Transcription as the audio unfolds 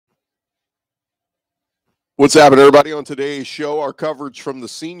What's happening, everybody? On today's show, our coverage from the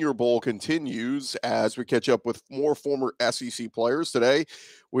Senior Bowl continues as we catch up with more former SEC players. Today,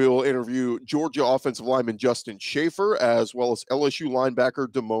 we'll interview Georgia offensive lineman Justin Shaffer, as well as LSU linebacker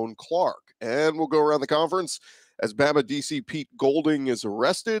Damone Clark. And we'll go around the conference as Bama DC Pete Golding is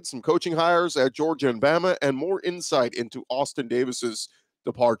arrested, some coaching hires at Georgia and Bama, and more insight into Austin Davis's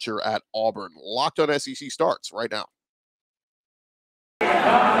departure at Auburn. Locked on SEC starts right now.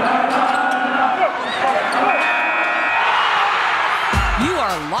 You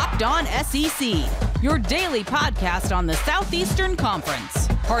are Locked On SEC, your daily podcast on the Southeastern Conference.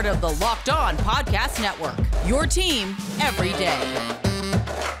 Part of the Locked On Podcast Network, your team every day.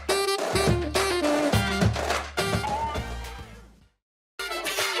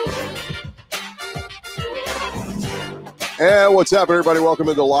 And what's up, everybody? Welcome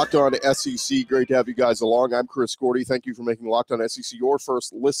into Locked On SEC. Great to have you guys along. I'm Chris Gordy. Thank you for making Locked On SEC your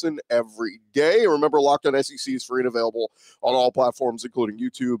first listen every day. Remember, Locked On SEC is free and available on all platforms, including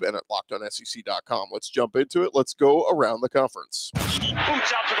YouTube and at LockedOnSEC.com. Let's jump into it. Let's go around the conference. Boots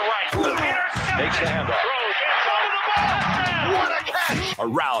out to the right. Makes the handoff. What a catch!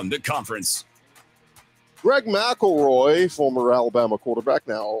 Around the conference. Greg McElroy, former Alabama quarterback,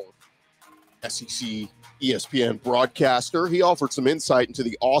 now SEC ESPN broadcaster. He offered some insight into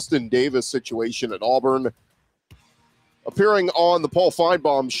the Austin Davis situation at Auburn. Appearing on the Paul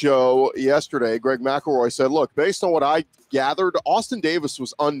Feinbaum show yesterday, Greg McElroy said, look, based on what I gathered, Austin Davis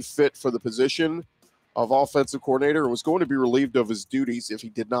was unfit for the position of offensive coordinator and was going to be relieved of his duties if he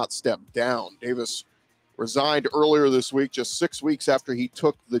did not step down. Davis resigned earlier this week, just 6 weeks after he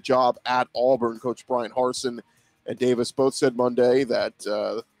took the job at Auburn. Coach Brian Harsin and Davis both said Monday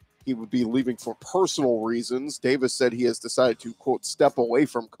that he would be leaving for personal reasons. Davis said he has decided to, quote, step away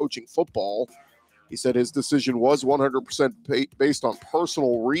from coaching football. He said his decision was 100% based on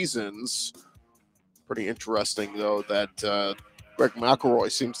personal reasons. Pretty interesting, though, that Greg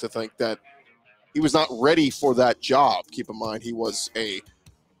McElroy seems to think that he was not ready for that job. Keep in mind, he was a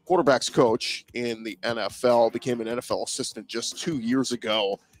quarterback's coach in the NFL, became an NFL assistant just 2 years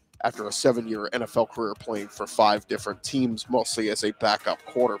ago after a 7-year NFL career playing for 5 different teams, mostly as a backup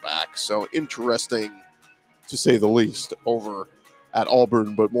quarterback. So interesting, to say the least, over at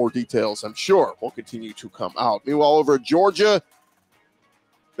Auburn, but more details, I'm sure, will continue to come out. Meanwhile, over at Georgia,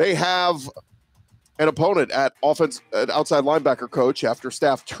 they have an opponent at outside linebacker coach after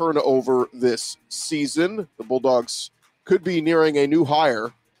staff turnover this season. The Bulldogs could be nearing a new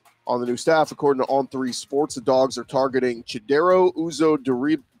hire on the new staff. According to On3 Sports, the Dogs are targeting Chidero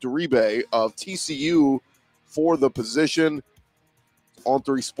Uzo-Duribe of TCU for the position.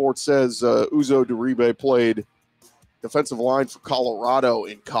 On3 Sports says Uzo-Duribe played defensive line for Colorado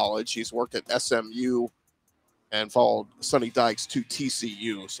in college. He's worked at SMU and followed Sonny Dykes to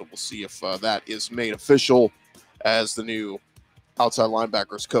TCU. So we'll see if that is made official as the new outside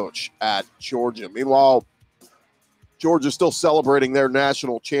linebackers coach at Georgia. Meanwhile, Georgia's still celebrating their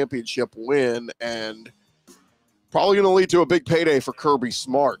national championship win and probably going to lead to a big payday for Kirby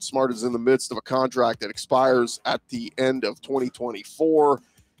Smart. Smart is in the midst of a contract that expires at the end of 2024.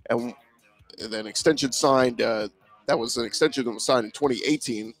 And then extension signed, that was an extension that was signed in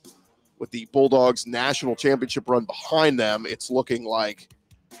 2018 with the Bulldogs national championship run behind them. It's looking like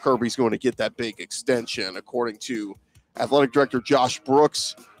Kirby's going to get that big extension. According to athletic director Josh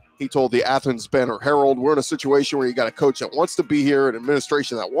Brooks, he told the Athens Banner Herald, we're in a situation where you got a coach that wants to be here, an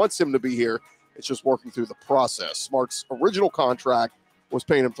administration that wants him to be here. It's just working through the process. Smart's original contract was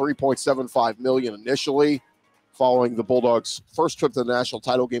paying him $3.75 million initially, following the Bulldogs' first trip to the national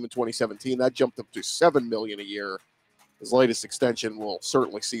title game in 2017. That jumped up to $7 million a year. His latest extension will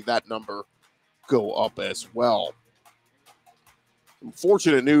certainly see that number go up as well.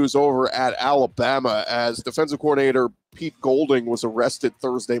 Unfortunate news over at Alabama as defensive coordinator Pete Golding was arrested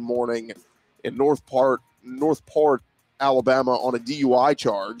Thursday morning in Northport, Alabama on a DUI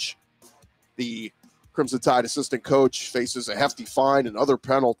charge. The Crimson Tide assistant coach faces a hefty fine and other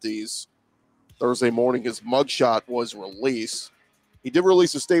penalties. Thursday morning, his mugshot was released. He did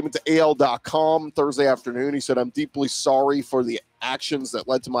release a statement to AL.com Thursday afternoon. He said, I'm deeply sorry for the actions that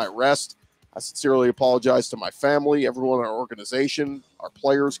led to my arrest. I sincerely apologize to my family, everyone in our organization, our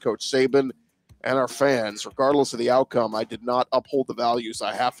players, Coach Saban, and our fans. Regardless of the outcome, I did not uphold the values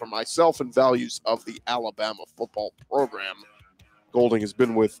I have for myself and values of the Alabama football program. Golding has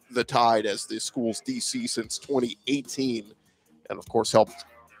been with the Tide as the school's DC since 2018 and, of course, helped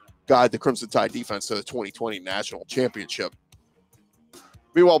guide the Crimson Tide defense to the 2020 national championship.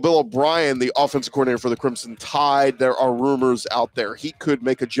 Meanwhile, Bill O'Brien, the offensive coordinator for the Crimson Tide, there are rumors out there he could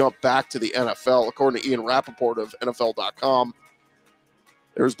make a jump back to the NFL. According to Ian Rappaport of NFL.com,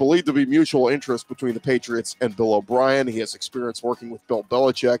 There's believed to be mutual interest between the Patriots and Bill O'Brien. He has experience working with Bill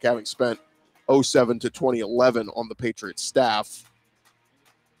Belichick, having spent 2007 to 2011 on the Patriots staff.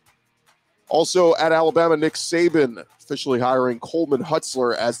 Also at Alabama, Nick Saban officially hiring Coleman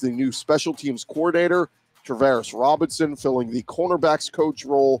Hutzler as the new special teams coordinator, Travaris Robinson filling the cornerbacks coach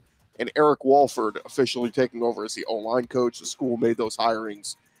role, and Eric Walford officially taking over as the O-line coach. The school made those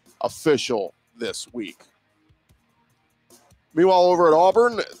hirings official this week. Meanwhile, over at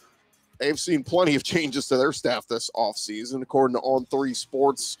Auburn, they've seen plenty of changes to their staff this offseason. According to On3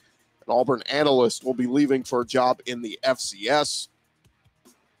 Sports, an Auburn analyst will be leaving for a job in the FCS.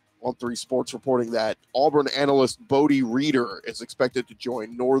 On3 Sports reporting that Auburn analyst Bodie Reeder is expected to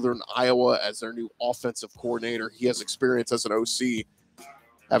join Northern Iowa as their new offensive coordinator. He has experience as an OC,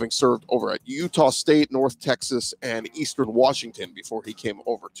 having served over at Utah State, North Texas, and Eastern Washington before he came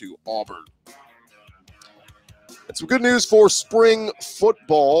over to Auburn. And some good news for spring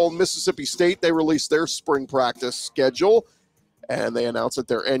football. Mississippi State, they released their spring practice schedule, and they announced that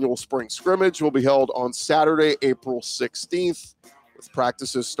their annual spring scrimmage will be held on Saturday, April 16th. With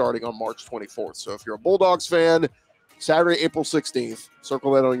practices starting on March 24th. So if you're a Bulldogs fan, Saturday, April 16th,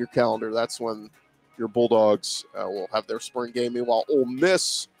 circle that on your calendar. That's when your Bulldogs will have their spring game. Meanwhile, Ole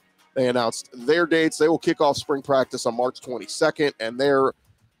Miss, they announced their dates. They will kick off spring practice on March 22nd, and their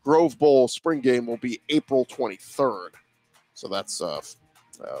Grove Bowl spring game will be April 23rd. So that's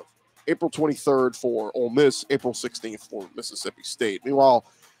April 23rd for Ole Miss, April 16th for Mississippi State. Meanwhile,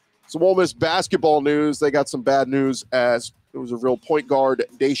 some Ole Miss basketball news. They got some bad news as it was a real point guard,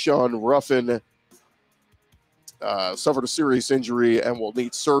 Deshaun Ruffin, suffered a serious injury and will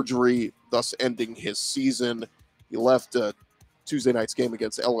need surgery, thus ending his season. He left Tuesday night's game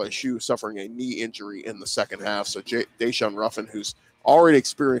against LSU suffering a knee injury in the second half. So Deshaun Ruffin, who's already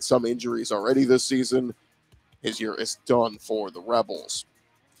experienced some injuries already this season, his year is done for the Rebels.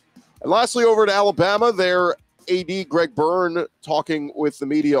 And lastly, over to Alabama, their AD Greg Byrne, talking with the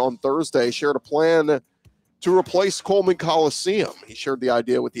media on Thursday, shared a plan to replace Coleman Coliseum. He shared the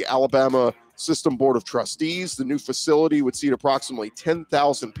idea with the Alabama System Board of Trustees. The new facility would seat approximately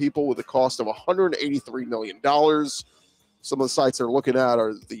 10,000 people with a cost of $183 million. Some of the sites they're looking at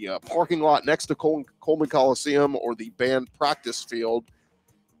are the parking lot next to Coleman Coliseum or the band practice field.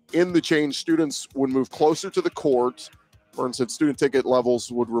 In the change, students would move closer to the court. Byrne said student ticket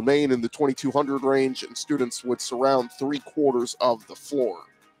levels would remain in the 2,200 range, and students would surround 3/4 of the floor.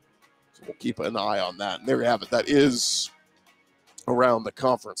 So we'll keep an eye on that. And there you have it. That is around the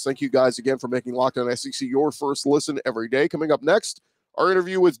conference. Thank you guys again for making Locked On SEC your first listen every day. Coming up next, our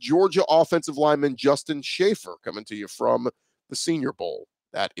interview with Georgia offensive lineman Justin Shaffer, coming to you from the Senior Bowl.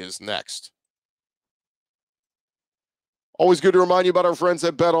 That is next. Always good to remind you about our friends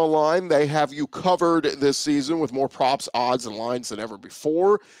at BetOnline. They have you covered this season with more props, odds, and lines than ever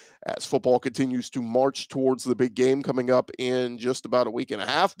before. As football continues to march towards the big game coming up in just about a week and a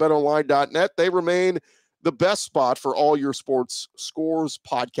half, BetOnline.net, they remain the best spot for all your sports scores,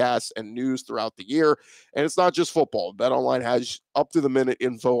 podcasts, and news throughout the year. And it's not just football. BetOnline has up-to-the-minute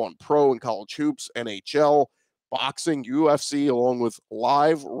info on pro and college hoops, NHL, boxing, UFC, along with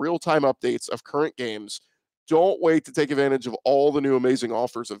live real-time updates of current games. Don't wait to take advantage of all the new amazing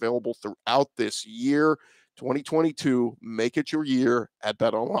offers available throughout this year. 2022, make it your year at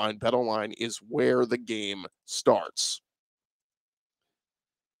BetOnline. BetOnline is where the game starts.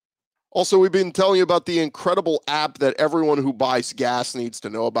 Also, we've been telling you about the incredible app that everyone who buys gas needs to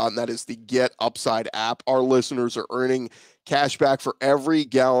know about, and that is the GetUpside app. Our listeners are earning cash back for every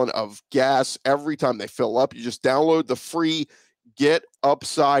gallon of gas every time they fill up. You just download the free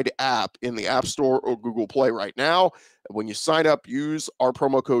GetUpside app in the App Store or Google Play right now. And when you sign up, use our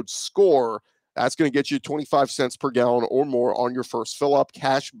promo code SCORE. That's going to get you 25 cents per gallon or more on your first fill up.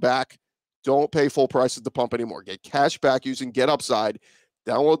 Cash back. Don't pay full price at the pump anymore. Get cash back using GetUpside.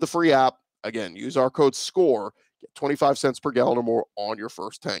 Download the free app. Again, use our code SCORE. Get 25 cents per gallon or more on your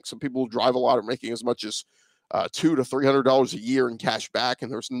first tank. Some people who drive a lot are making as much as $200 to $300 a year in cash back,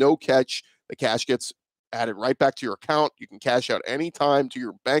 and there's no catch. The cash gets added right back to your account. You can cash out anytime to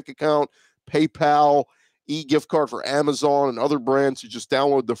your bank account, PayPal, e-gift card for Amazon and other brands. You just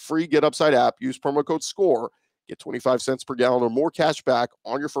download the free GetUpside app, use promo code SCORE, get 25 cents per gallon or more cash back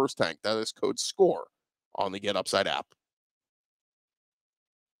on your first tank. That is code SCORE on the GetUpside app.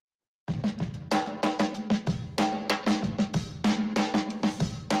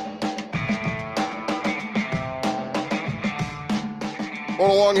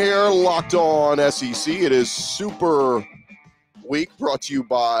 Going along here, Locked On SEC. It is Super Week brought to you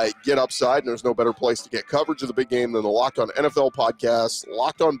by GetUpside, and there's no better place to get coverage of the big game than the Locked On NFL podcast.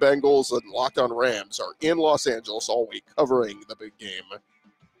 Locked On Bengals and Locked On Rams are in Los Angeles all week covering the big game.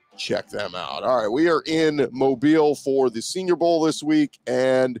 check them out. All right, we are in Mobile for the Senior Bowl this week,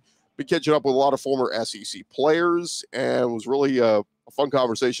 and been catching up with a lot of former SEC players, and it was really a fun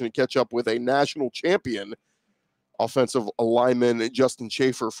conversation to catch up with a national champion offensive lineman, Justin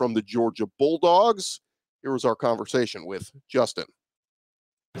Shaffer from the Georgia Bulldogs. Here was our conversation with Justin.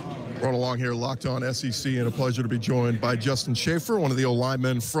 Run along here, Locked On SEC, and a pleasure to be joined by Justin Shaffer, one of the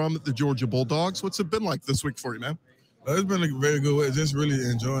linemen from the Georgia Bulldogs. What's it been like this week for you, man? It's been a very good way. Just really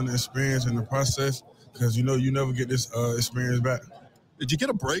enjoying the experience and the process, because you never get this experience back. Did you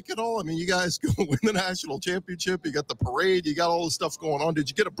get a break at all? I mean, you guys go win the national championship. You got the parade. You got all this stuff going on. Did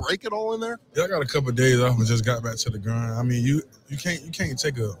you get a break at all in there? Yeah, I got a couple of days off and just got back to the grind. I mean, you can't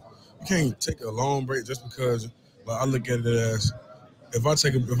take a long break just because. But I look at it as if I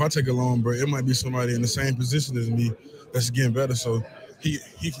take a long break, it might be somebody in the same position as me that's getting better. So he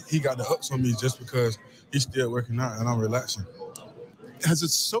got the ups on me just because he's still working out and I'm relaxing. Has it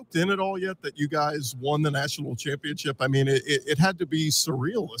soaked in at all yet that you guys won the national championship? I mean, it had to be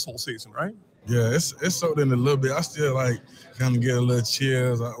surreal this whole season, right? Yeah, it's soaked in a little bit. I still kind of get a little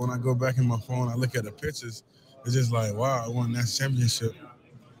chills. When I go back in my phone, I look at the pictures. It's just like, wow, I won that championship.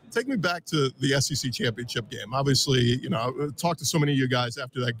 Take me back to the SEC championship game. Obviously, I talked to so many of you guys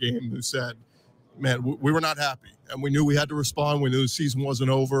after that game who said, man, we were not happy. And we knew we had to respond. We knew the season wasn't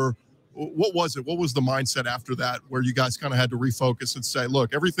over. What was it? What was the mindset after that where you guys kind of had to refocus and say,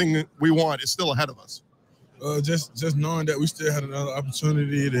 look, everything we want is still ahead of us? Just knowing that we still had another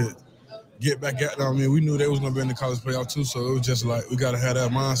opportunity to get back at them. I mean, we knew they was going to be in the college playoff too, so it was just like we got to have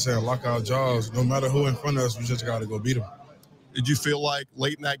that mindset and lock our jaws. No matter who in front of us, we just got to go beat them. Did you feel like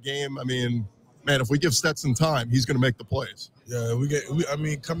late in that game, I mean, man, if we give Stetson time, he's going to make the plays? Yeah,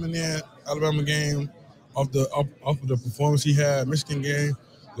 coming in, Alabama game, off of the performance he had, Michigan game,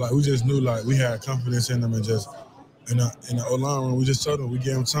 like we just knew like we had confidence in him, and just in the O-line room, we just told him we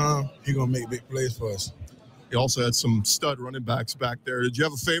give him time, he gonna make big plays for us. He also had some stud running backs back there. Did you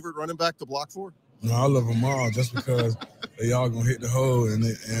have a favorite running back to block for? No, I love them all just because they all gonna hit the hole, and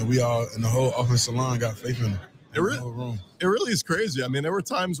we all in the whole offensive line got faith in them. It really is crazy. I mean, there were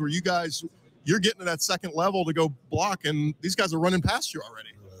times where you're getting to that second level to go block, and these guys are running past you already.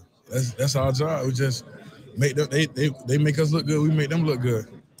 That's our job. We just make them. They make us look good. We make them look good.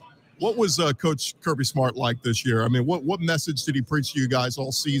 What was Coach Kirby Smart like this year? I mean, what message did he preach to you guys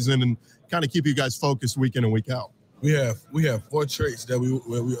all season and kind of keep you guys focused week in and week out? We have 4 traits that we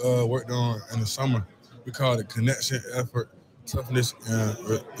worked on in the summer. We call it connection, effort, toughness, and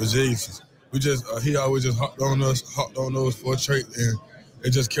resilience. We just he always just hopped on those 4 traits, and it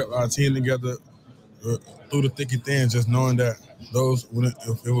just kept our team together through the thick and thin. Just knowing that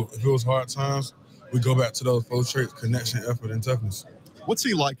if it was hard times, we go back to those 4 traits: connection, effort, and toughness. What's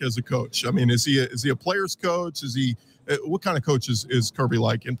he like as a coach? I mean, is he a player's coach? Is he what kind of coach is Kirby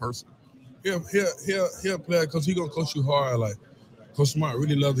like in person? He'll play because he's gonna coach you hard. Like Coach Smart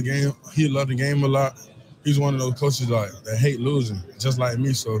really loved the game. He loved the game a lot. He's one of those coaches that hate losing, just like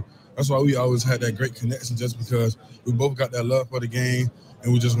me. So that's why we always had that great connection, just because we both got that love for the game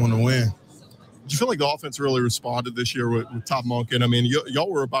and we just want to win. Do you feel like the offense really responded this year with Top Monken? I mean, y'all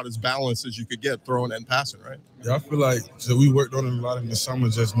were about as balanced as you could get throwing and passing, right? Yeah, I feel like we worked on it a lot in the summer,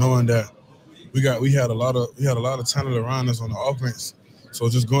 just knowing that we had a lot of talent around us on the offense. So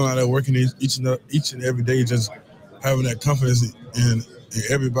just going out there working each and every day, just having that confidence in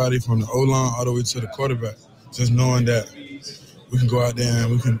everybody from the O-line all the way to the quarterback. Just knowing that we can go out there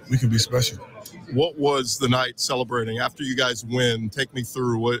and we can be special. What was the night celebrating after you guys win? Take me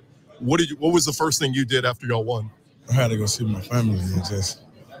through what was the first thing you did after y'all won? I had to go see my family and just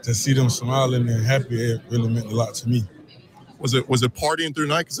see them smiling and happy. It really meant a lot to me. Was it partying through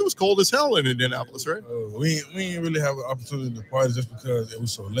the night? Because it was cold as hell in Indianapolis, right? We didn't really have an opportunity to party just because it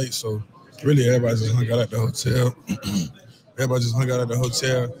was so late. So really everybody just hung out at the hotel.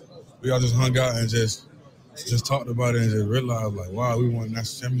 We all just hung out and just talked about it and just realized, like, wow, we won the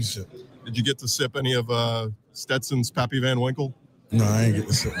national championship. Did you get to sip any of Stetson's Pappy Van Winkle? No, I ain't get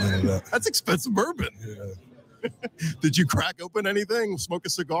to sip none of that. That's expensive bourbon. Yeah. Did you crack open anything, smoke a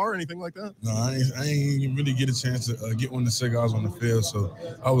cigar, anything like that? No, I ain't really get a chance to get one of the cigars on the field. So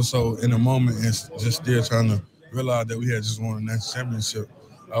I was so in the moment and just still trying to realize that we had just won the national championship.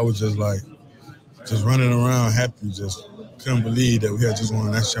 I was just running around happy, just couldn't believe that we had just won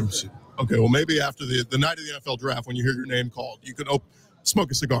the national championship. Okay, well, maybe after the night of the NFL draft, when you hear your name called, you can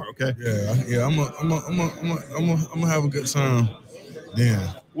smoke a cigar, okay? Yeah. I'm gonna have a good time.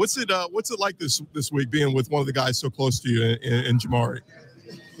 Yeah. What's it like this week being with one of the guys so close to you in Jamari?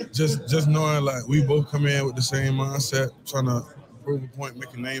 Just knowing like we both come in with the same mindset, trying to prove a point,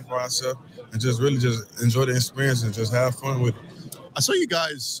 make a name for ourselves, and just really just enjoy the experience and just have fun with it. I saw you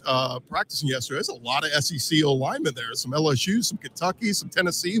guys practicing yesterday. There's a lot of SEC linemen there. Some LSU, some Kentucky, some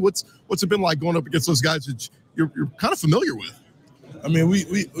Tennessee. What's it been like going up against those guys that you're kind of familiar with? I mean,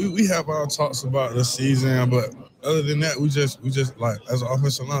 we have our talks about the season, but other than that, we just like as an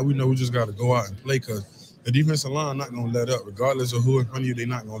offensive line, we know we just got to go out and play because the defensive line not gonna let up, regardless of who in front of you. They're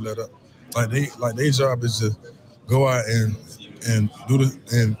not gonna let up. Like their job is to go out and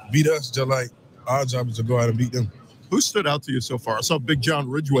beat us, just like our job is to go out and beat them. Who stood out to you so far? I saw Big John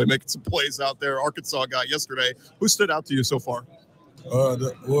Ridgway making some plays out there, Arkansas guy yesterday. Who stood out to you so far?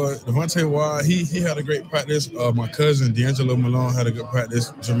 Devontae Wyatt, he had a great practice. My cousin, D'Angelo Malone, had a good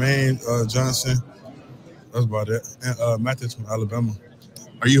practice. Jermaine Johnson, that's about it. And Mathis from Alabama.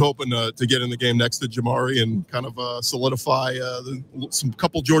 Are you hoping to get in the game next to Jamari and kind of solidify some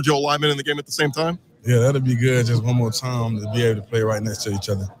couple Georgia linemen in the game at the same time? Yeah, that'll be good just one more time to be able to play right next to each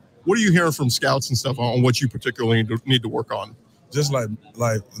other. What are you hearing from scouts and stuff on what you particularly need to work on? Just like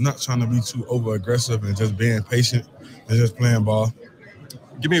not trying to be too over aggressive and just being patient and just playing ball.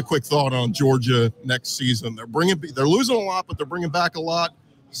 Give me a quick thought on Georgia next season. They're losing a lot, but they're bringing back a lot.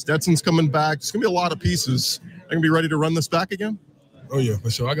 Stetson's coming back. It's gonna be a lot of pieces. They're gonna be ready to run this back again. Oh yeah,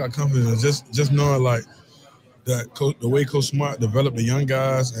 for sure. I got confidence. Just knowing like that the way Coach Smart developed the young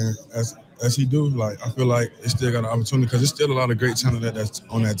guys and as he do, like I feel like they still got an opportunity because there's still a lot of great talent that's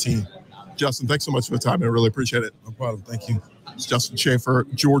on that team. Justin, thanks so much for the time. I really appreciate it. No problem. Thank you. It's Justin Shaffer,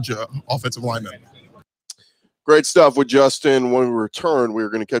 Georgia offensive lineman. Great stuff with Justin. When we return, we're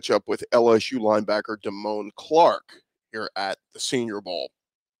going to catch up with LSU linebacker Damone Clark here at the Senior Bowl.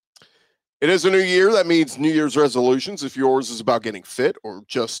 It is a new year. That means New Year's resolutions. If yours is about getting fit or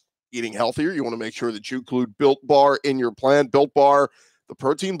just eating healthier, you want to make sure that you include Built Bar in your plan. Built Bar, the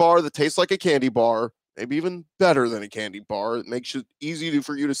protein bar that tastes like a candy bar, maybe even better than a candy bar. It makes it easy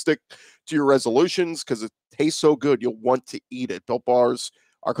for you to stick to your resolutions because it tastes so good, you'll want to eat it. Built Bars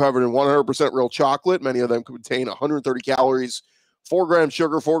are covered in 100% real chocolate. Many of them contain 130 calories, 4 grams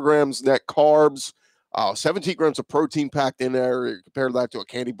sugar, 4 grams net carbs, 17 grams of protein packed in there. Compare that to a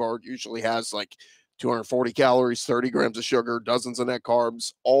candy bar. It usually has like 240 calories, 30 grams of sugar, dozens of net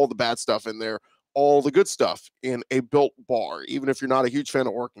carbs, all the bad stuff in there, all the good stuff in a Built Bar. Even if you're not a huge fan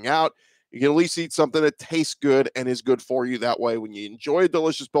of working out, you can at least eat something that tastes good and is good for you. That way, when you enjoy a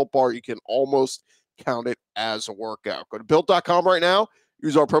delicious Built Bar, you can almost count it as a workout. Go to Built.com right now.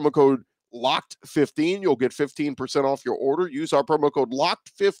 Use our promo code LOCKED15. You'll get 15% off your order. Use our promo code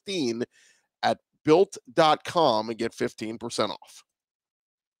LOCKED15 at Built.com and get 15% off.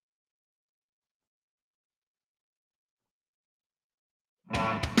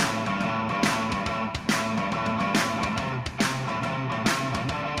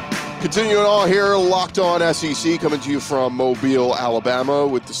 Continuing on here, Locked On SEC, coming to you from Mobile, Alabama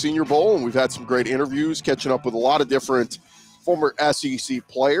with the Senior Bowl. And we've had some great interviews, catching up with a lot of different former SEC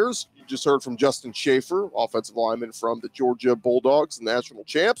players. You just heard from Justin Shaffer, offensive lineman from the Georgia Bulldogs, national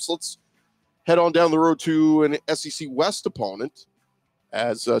champs. Let's head on down the road to an SEC West opponent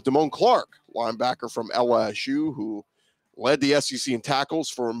as Damone Clark, linebacker from LSU, who led the SEC in tackles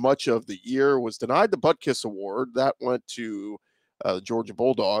for much of the year, was denied the Butkus Award. That went to the Georgia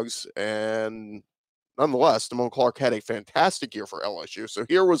Bulldogs, and nonetheless, Damone Clark had a fantastic year for LSU. So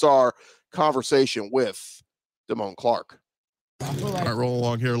here was our conversation with Damone Clark. All right, roll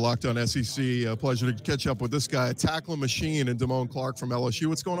along here, Locked On SEC. Pleasure to catch up with this guy, tackling machine, and Damone Clark from LSU.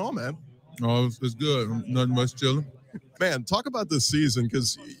 What's going on, man? Oh, it's good. Nothing much, chilling. Man, talk about this season,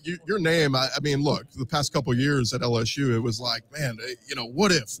 because your name, I mean, look, the past couple of years at LSU, it was like, man,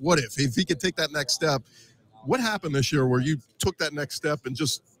 what if he could take that next step? What happened this year where you took that next step and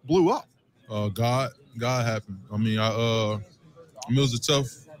just blew up? God happened. I mean, it was a tough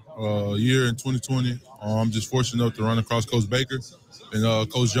year in 2020. I'm just fortunate enough to run across Coach Baker and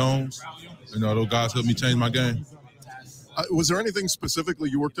Coach Jones. Those guys helped me change my game. Was there anything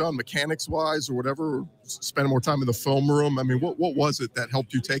specifically you worked on, mechanics-wise or whatever, or spending more time in the film room? I mean, what was it that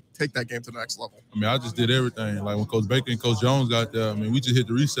helped you take that game to the next level? I mean, I just did everything. Like when Coach Baker and Coach Jones got there, I mean, we just hit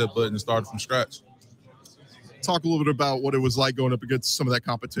the reset button and started from scratch. Talk a little bit about what it was like going up against some of that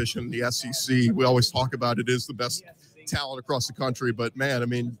competition in the SEC. We always talk about it is the best talent across the country, but man, I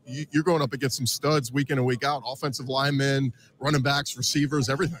mean, you're going up against some studs week in and week out, offensive linemen, running backs, receivers,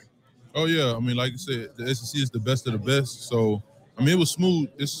 everything. Oh yeah, I mean, like you said, the SEC is the best of the best. So, I mean, it was smooth.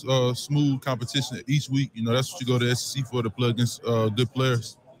 It's smooth competition each week. That's what you go to SEC for, to play against good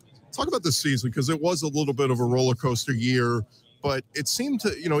players. Talk about this season, because it was a little bit of a roller coaster year. But it seemed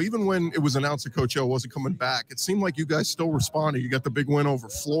to, even when it was announced that Coach O wasn't coming back, it seemed like you guys still responded. You got the big win over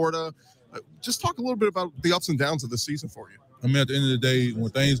Florida. Just talk a little bit about the ups and downs of the season for you. I mean, at the end of the day, when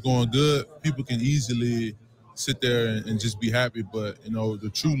things going good, people can easily sit there and just be happy. But, you know, the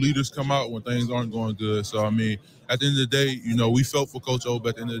true leaders come out when things aren't going good. So, I mean, at the end of the day, you know, we felt for Coach O, but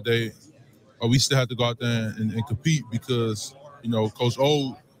at the end of the day, we still have to go out there and compete because, you know, Coach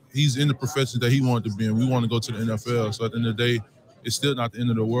O, he's in the profession that he wanted to be in. We want to go to the NFL. So at the end of the day, it's still not the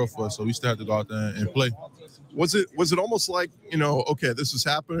end of the world for us. So we still have to go out there and play. Was it almost like, you know, okay, this is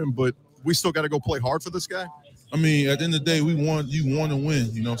happening, but we still got to go play hard for this guy? I mean, at the end of the day, you want to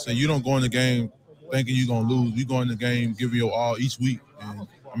win. You know what I'm saying? You don't go in the game thinking you're going to lose. You go in the game giving your all each week. And,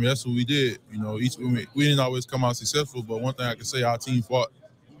 I mean, that's what we did. You know, we didn't always come out successful, but one thing I can say, our team fought.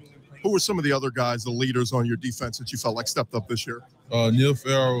 Who were some of the other guys, the leaders on your defense that you felt like stepped up this year? Neil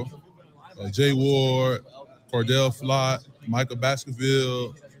Farrell, Jay Ward, Cordell Flott, Michael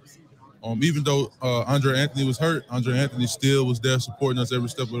Baskerville. Even though Andre Anthony was hurt, Andre Anthony still was there supporting us every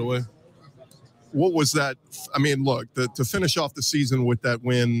step of the way. What was that? I mean, look, to finish off the season with that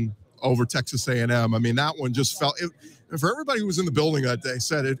win over Texas A&M, I mean, that one just felt – for everybody who was in the building that day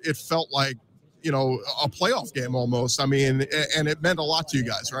said it felt like, you know, a playoff game almost. I mean, and it meant a lot to you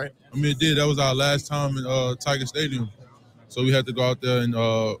guys, right? I mean, it did. That was our last time in Tiger Stadium. So we had to go out there and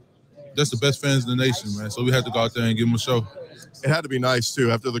that's the best fans in the nation, man. So we had to go out there and give them a show. It had to be nice, too,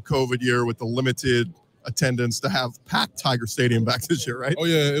 after the COVID year with the limited attendance to have packed Tiger Stadium back this year, right? Oh,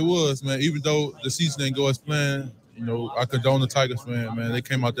 yeah, it was, man. Even though the season didn't go as planned, you know, I condone the Tigers fan, man. They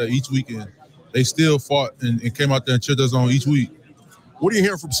came out there each weekend. They still fought and came out there and cheered us on each week. What are you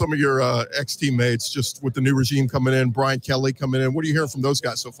hearing from some of your ex-teammates just with the new regime coming in, Brian Kelly coming in? What are you hearing from those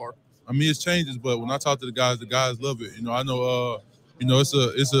guys so far? I mean, it's changes, but when I talk to the guys love it. You know, I know, you know, it's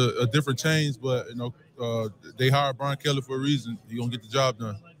a different change, but, you know, they hired Brian Kelly for a reason. He's going to get the job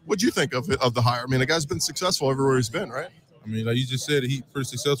done. What'd you think of the hire? I mean, the guy's been successful everywhere he's been, right? I mean, like you just said, he's pretty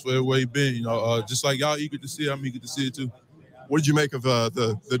successful everywhere he's been. You know, just like y'all eager to see it, I'm eager to see it too. What did you make of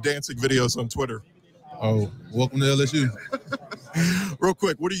the dancing videos on Twitter? Oh, welcome to LSU. Real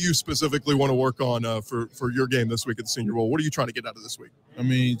quick, what do you specifically want to work on for your game this week at the Senior Bowl? What are you trying to get out of this week? I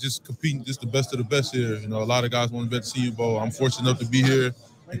mean, just competing, just the best of the best here. You know, a lot of guys want to be at the Senior Bowl. I'm fortunate enough to be here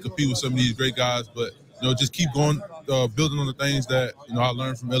and compete with some of these great guys, but you know, just keep going, building on the things that, you know, I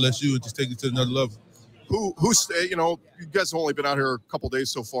learned from LSU and just take it to another level. Who's, you know, you guys have only been out here a couple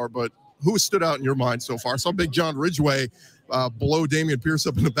days so far, but who stood out in your mind so far? I saw Big John Ridgeway blow Damian Pierce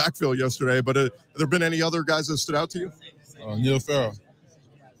up in the backfield yesterday, but have there been any other guys that stood out to you? Neil Farrell.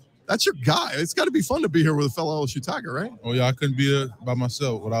 That's your guy. It's got to be fun to be here with a fellow LSU Tiger, right? Oh, yeah, I couldn't be here by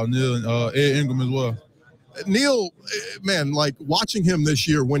myself without Neil and Ed Ingram as well. Neil, man, like watching him this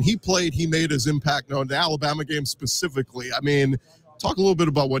year, when he played, he made his impact on the Alabama game specifically. I mean, talk a little bit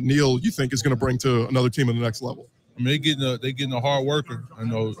about what Neil you think is going to bring to another team at the next level. I mean, they're getting a hard worker. I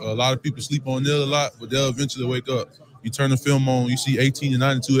know a lot of people sleep on Neil a lot, but they'll eventually wake up. You turn the film on, you see 18 and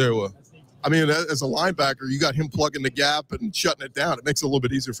 92 everywhere. I mean, as a linebacker, you got him plugging the gap and shutting it down. It makes it a little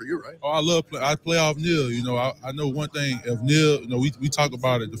bit easier for you, right? Oh, I play off Neil. You know, I know one thing. If Neil, you know, we talk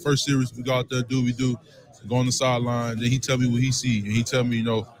about it. The first series we go out there, we do. Go on the sideline, then he tell me what he see, and he tell me, you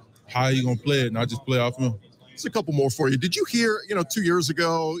know, how he gonna play it, and I just play off him. Just a couple more for you. Did you hear, you know, 2 years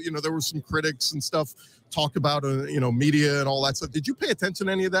ago, you know, there were some critics and stuff talk about, you know, media and all that stuff. Did you pay attention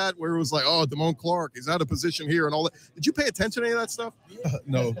to any of that where it was like, oh, Damone Clark is out of position here and all that? Did you pay attention to any of that stuff?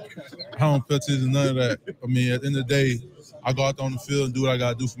 No, I don't pay attention to none of that. I mean, at the end of the day, I go out there on the field and do what I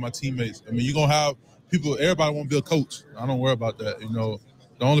got to do for my teammates. I mean, you're going to have people, everybody want to be a coach. I don't worry about that, you know.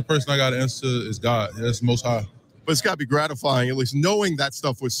 The only person I got to answer to is God. That's Most High. But it's got to be gratifying, at least knowing that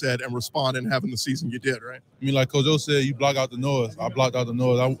stuff was said and responding and having the season you did, right? I mean, like Coach O said, you block out the noise. I blocked out the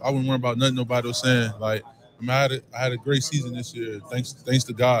noise. I wouldn't worry about nothing nobody was saying. Like, I mean, I had a great season this year, thanks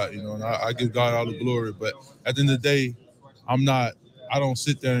to God, you know, and I give God all the glory. But at the end of the day, I don't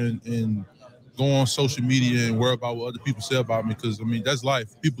sit there and go on social media and worry about what other people say about me because, I mean, that's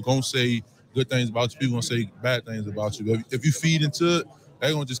life. People going to say good things about you. People going to say bad things about you. If you feed into it,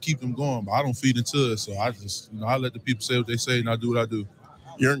 they're going to just keep them going. But I don't feed into it, so I just, you know, I let the people say what they say and I do what I do.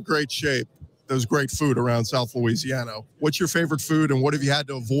 You're in great shape. There's great food around South Louisiana. What's your favorite food and what have you had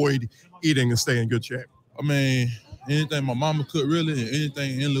to avoid eating to stay in good shape? I mean, anything my mama cooked really and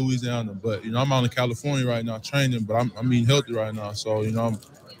anything in Louisiana. But, you know, I'm out in California right now training, but I'm eating healthy right now. So, you know, I'm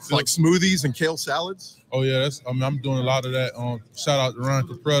like smoothies and kale salads? Oh, yeah. I'm doing a lot of that. Shout out to Ryan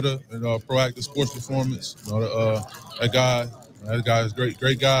Capretta and Proactive Sports Performance. You know, that guy is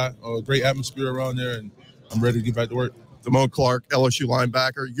great guy, great atmosphere around there, and I'm ready to get back to work. Damone Clark, LSU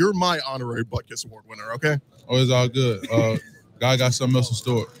linebacker. You're my honorary Butkus Award winner, okay? Oh, it's all good. God got something else in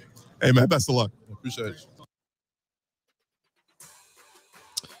store. Hey, man, best of luck. Appreciate it.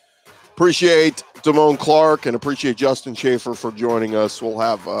 Appreciate Damone Clark and appreciate Justin Shaffer for joining us. We'll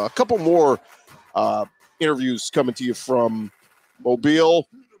have a couple more interviews coming to you from Mobile.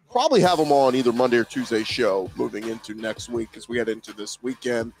 Probably have them on either Monday or Tuesday show moving into next week as we head into this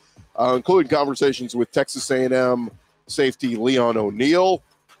weekend, including conversations with Texas A&M safety Leon O'Neal,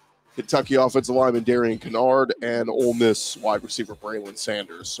 Kentucky offensive lineman Darian Kennard, and Ole Miss wide receiver Braylon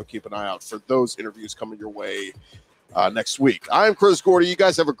Sanders. So keep an eye out for those interviews coming your way next week. I'm Chris Gordy. You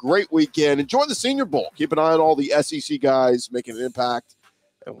guys have a great weekend. Enjoy the Senior Bowl. Keep an eye on all the SEC guys making an impact,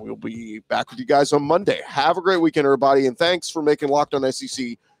 and we'll be back with you guys on Monday. Have a great weekend, everybody, and thanks for making Locked On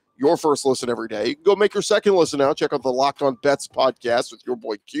SEC your first listen every day. You can go make your second listen now. Check out the Locked On Bets podcast with your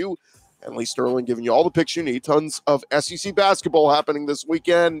boy Q and Lee Sterling, giving you all the picks you need. Tons of SEC basketball happening this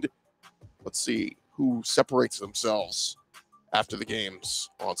weekend. Let's see who separates themselves after the games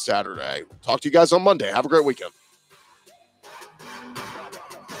on Saturday. Talk to you guys on Monday. Have a great weekend.